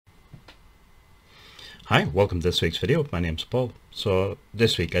Hi, welcome to this week's video. My name's Paul. So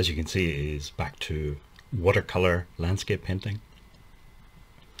this week, as you can see, is back to watercolor landscape painting.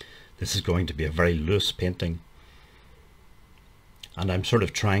 This is going to be a very loose painting, and I'm sort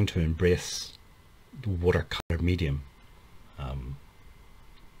of trying to embrace the watercolor medium.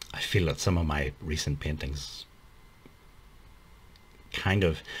 I feel that some of my recent paintings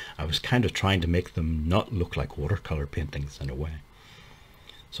I was kind of trying to make them not look like watercolor paintings in a way.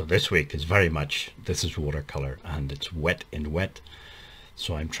 So this week is very much, this is watercolor and it's wet in wet.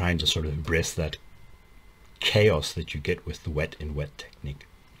 So I'm trying to sort of embrace that chaos that you get with the wet in wet technique.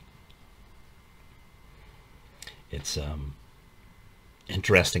 It's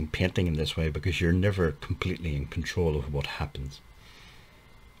interesting painting in this way because you're never completely in control of what happens.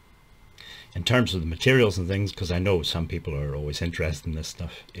 In terms of the materials and things, because I know some people are always interested in this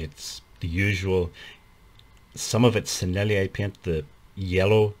stuff, it's the usual, some of it's Sennelier paint. The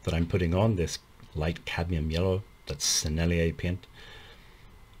yellow that I'm putting on, this light cadmium yellow, that's Sennelier paint.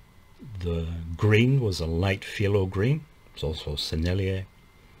 The green was a light phthalo green, it's also Sennelier.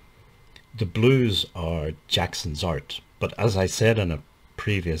 The blues are Jackson's art, but as I said in a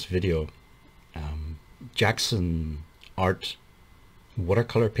previous video, Jackson art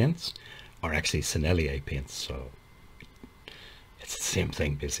watercolor paints are actually Sennelier paints, so it's the same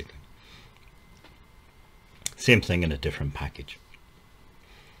thing basically. Same thing in a different package.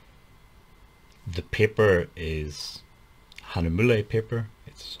 The paper is Hahnemühle paper.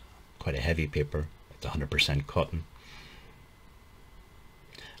 It's quite a heavy paper. It's 100% cotton.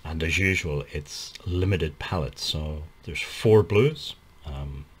 And as usual, it's limited palette. So there's 4 blues.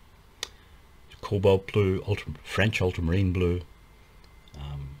 Cobalt blue, French ultramarine blue,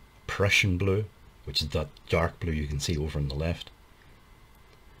 Prussian blue, which is that dark blue you can see over on the left,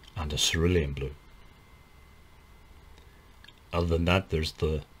 and a cerulean blue. Other than that, there's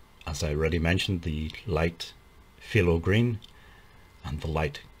the, as I already mentioned, the light phthalo green and the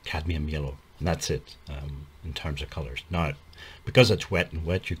light cadmium yellow, and that's it in terms of colors. Now, because it's wet and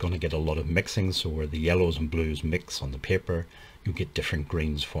wet, you're going to get a lot of mixing, so where the yellows and blues mix on the paper, you get different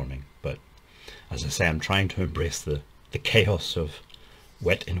greens forming. But as I say, I'm trying to embrace the chaos of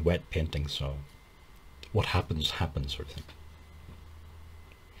wet in wet painting, so what happens happens sort of thing.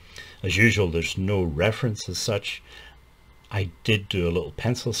 As usual, there's no reference as such. I did do a little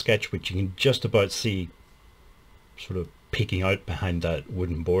pencil sketch, which you can just about see sort of peeking out behind that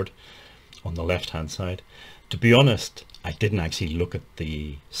wooden board on the left hand side. To be honest, I didn't actually look at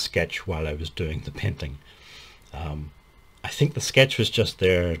the sketch while I was doing the painting. I think the sketch was just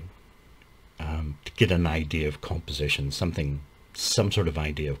there to get an idea of composition, some sort of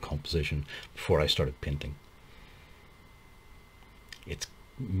idea of composition before I started painting. It's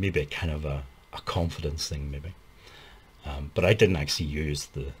maybe kind of a confidence thing maybe. But I didn't actually use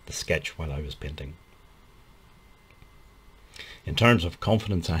the sketch while I was painting. In terms of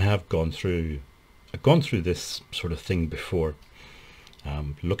confidence, I've gone through this sort of thing before,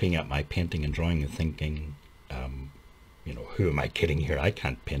 looking at my painting and drawing and thinking, you know, who am I kidding here? I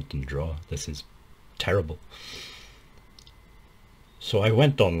can't paint and draw. This is terrible. So I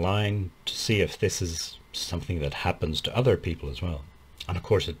went online to see if this is something that happens to other people as well. And of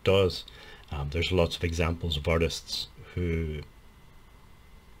course it does. There's lots of examples of artists who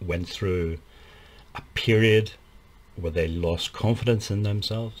went through a period where they lost confidence in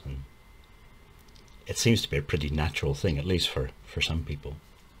themselves, and it seems to be a pretty natural thing, at least for some people.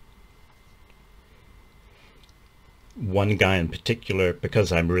 One guy in particular,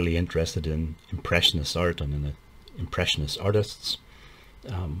 because I'm really interested in Impressionist art and in the Impressionist artists,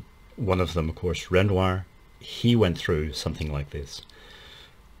 one of them of course Renoir, he went through something like this.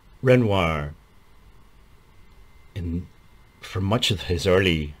 Renoir, for much of his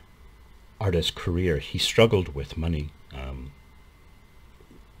early artist career, he struggled with money.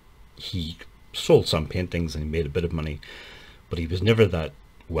 He sold some paintings and he made a bit of money, but he was never that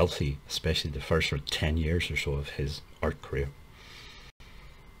wealthy, especially the first sort of 10 years or so of his art career.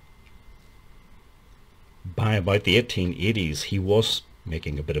 By about the 1880s, he was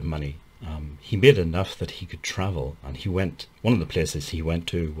making a bit of money. He made enough that he could travel, and one of the places he went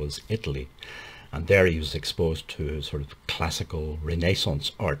to was Italy, and there he was exposed to sort of classical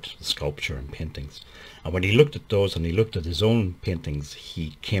Renaissance art, sculpture and paintings. And when he looked at those and he looked at his own paintings,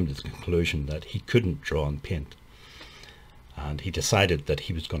 he came to the conclusion that he couldn't draw and paint. And he decided that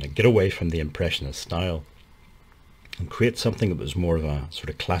he was going to get away from the Impressionist style and create something that was more of a sort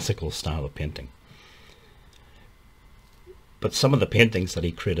of classical style of painting. But some of the paintings that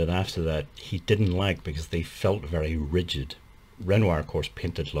he created after that he didn't like because they felt very rigid. Renoir, of course,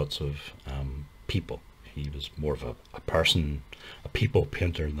 painted lots of people. He was more of a person, a people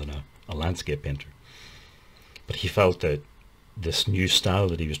painter than a landscape painter. but he felt that this new style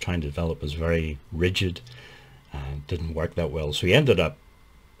that he was trying to develop was very rigid and didn't work that well. So he ended up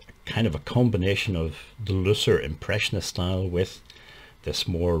kind of a combination of the looser impressionist style with this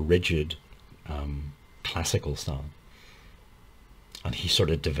more rigid classical style, and he sort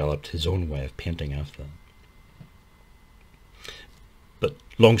of developed his own way of painting after that. But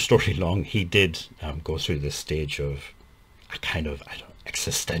long story long, he did go through this stage of a kind of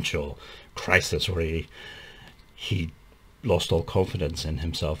existential crisis where he lost all confidence in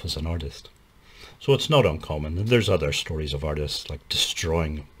himself as an artist. So it's not uncommon, and there's other stories of artists like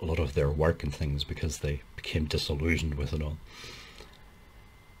destroying a lot of their work and things because they became disillusioned with it all.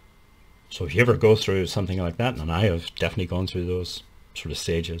 So if you ever go through something like that, and I have definitely gone through those sort of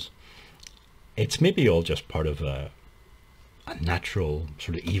stages, it's maybe all just part of a natural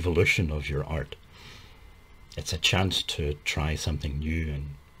sort of evolution of your art. It's a chance to try something new and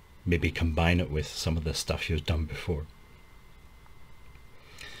maybe combine it with some of the stuff you've done before.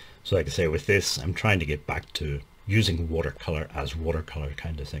 So like I say, with this, I'm trying to get back to using watercolor as watercolor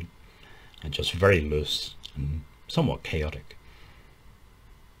kind of thing, and just very loose and somewhat chaotic.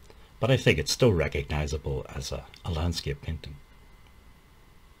 But I think it's still recognizable as a landscape painting.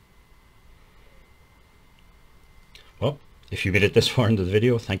 Well, if you made it this far into the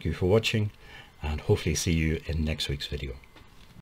video, thank you for watching, and hopefully see you in next week's video.